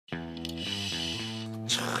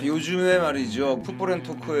요즘에 말이죠, 풋볼 앤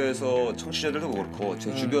토크에서 청취자들도 그렇고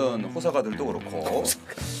제 주변 호사가들도 그렇고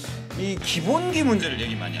이 기본기 문제를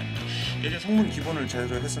얘기 많이 합니다. 예전 성문 기본을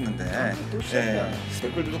제대로 했었는데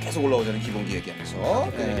댓글들도 계속 올라오잖아요. 기본기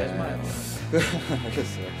얘기하면서. 얘기하지 마요.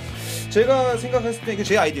 알겠어요. 제가 생각했을 때 이게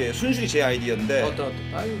제 아이디어예요. 순수히 제 아이디어인데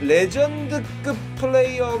레전드급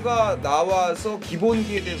플레이어가 나와서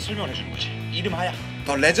기본기에 대해서 설명을 해주는 거지. 이름하야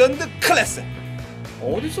더 레전드 클래스.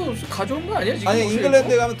 어디서 가져온 거 아니야 지금? 아니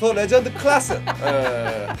잉글랜드에 가면 더 레전드 클래스.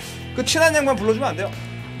 그 친한 양반 불러주면 안 돼요?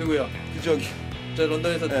 누구요? 그 저기 저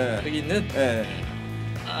런던에서 여기 있는?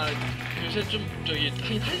 아 요새 좀 저기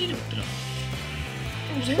할 일이 없더라.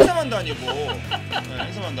 무슨 행사만 다니고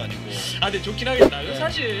행사만 다니고. 아 근데 좋긴 하겠다.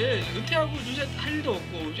 사실 은퇴하고 요새 할 일도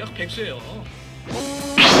없고 약간 백수예요.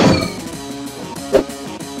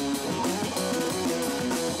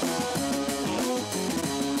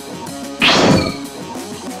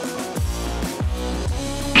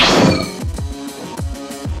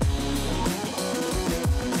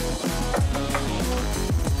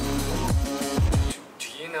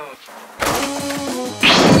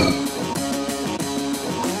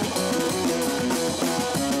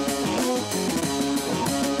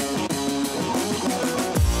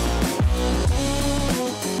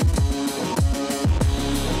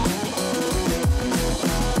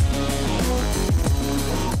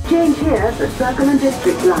 Change here the Circle and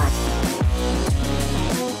District line.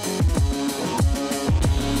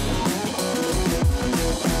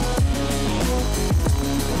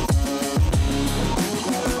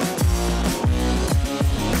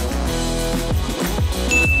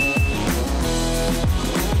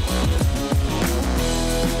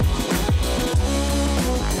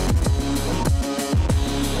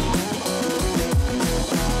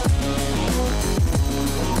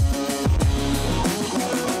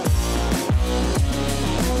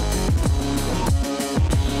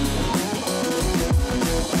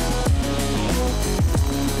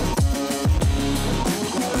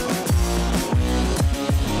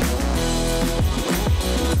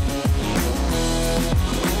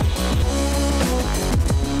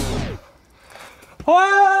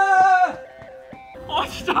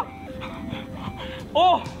 진짜.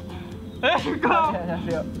 안녕하십니까.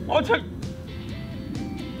 안녕하세요.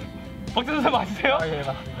 박재선 선생 맞으세요? 예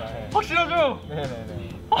맞습니다. 예. 확실하죠? 네네네.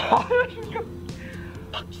 안녕하십니까.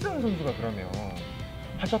 박지성 선수가 그러면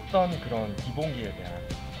하셨던 그런 기본기에 대한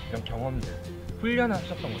이런 경험들, 훈련을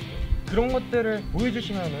하셨던 것들, 그런 것들을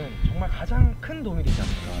보여주시면은 정말 가장 큰 도움이 되지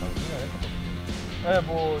않을까라고 생각을 했었거든요. 네,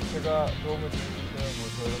 뭐 제가 도움을 드릴 수 있으면 뭐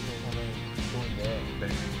저렇게 하면 좋은데. 네.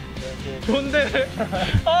 좋은데.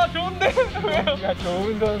 좋은데. 왜요? 제가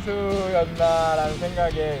좋은 선수였나라는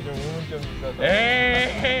생각에 좀 의문점이 있어서.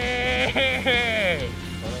 에이.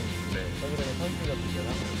 저는 최근에 선수가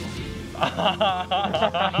비교하고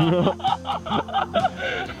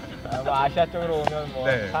뭐 아시아 쪽으로 오면 뭐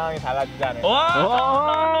상황이 달라지지 않을까.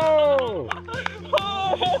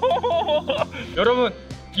 여러분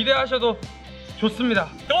기대하셔도 좋습니다.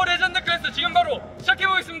 더 레전드 클래스 지금 바로 시작해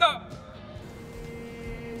보겠습니다.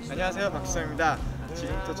 안녕하세요, 박지성입니다.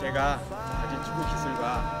 지금부터 제가 가진 축구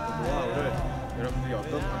기술과 노하우를 여러분들이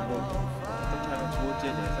어떤 방법, 어떻게 하면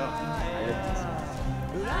좋을지에 대해서 알려드리겠습니다.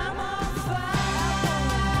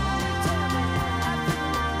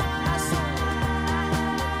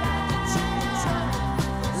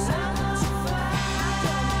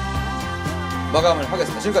 마감을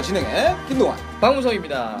하겠습니다. 지금까지 진행해 김동환,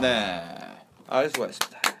 박무성입니다. 네, 알 수가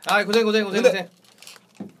있습니다. 고생.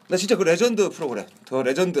 나 진짜 그 레전드 프로그램, 더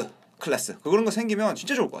레전드 클래스 그런 거 생기면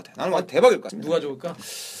진짜 좋을 것 같아. 나는 완전 대박일 것 같습니다. 누가 좋을까?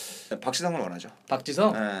 박지성을 원하죠.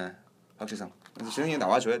 박지성? 네, 박지성. 그래서 진영이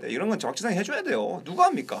나와줘야 돼. 이런 건 박지성이 해줘야 돼요. 누가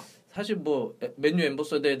합니까? 사실 뭐 맨유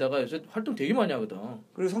앰버서더에다가 요새 활동 되게 많이 하거든.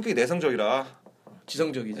 그리고 성격이 내성적이라.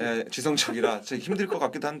 지성적이지. 예, 지성적이라 진짜 힘들 것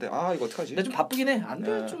같기도 한데 이거 어떡하지? 근데 좀 바쁘긴 해. 안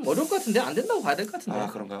돼. 좀 어려울 것 같은데 안 된다고 봐야 될 것 같은데.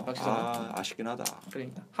 그런가요? 박지성. 아쉽긴 하다.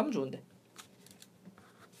 그러니까 하면 좋은데.